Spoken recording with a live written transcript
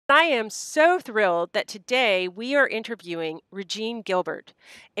I am so thrilled that today we are interviewing Regine Gilbert,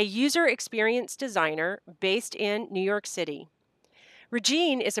 a user experience designer based in New York City.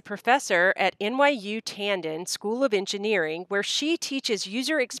 Regine is a professor at NYU Tandon School of Engineering, where she teaches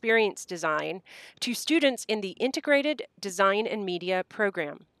user experience design to students in the Integrated Design and Media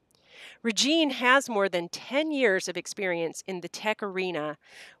program. Regine has more than 10 years of experience in the tech arena,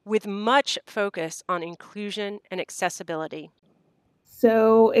 with much focus on inclusion and accessibility.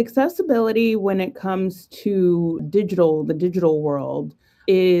 So accessibility when it comes to the digital world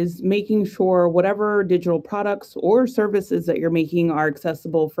is making sure whatever digital products or services that you're making are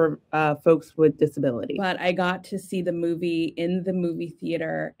accessible for folks with disability. But I got to see the movie in the movie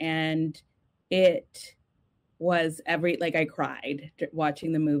theater, and it was I cried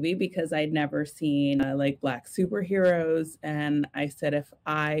watching the movie because I'd never seen Black superheroes. And I said, if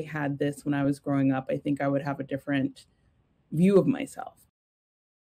I had this when I was growing up, I think I would have a different view of myself.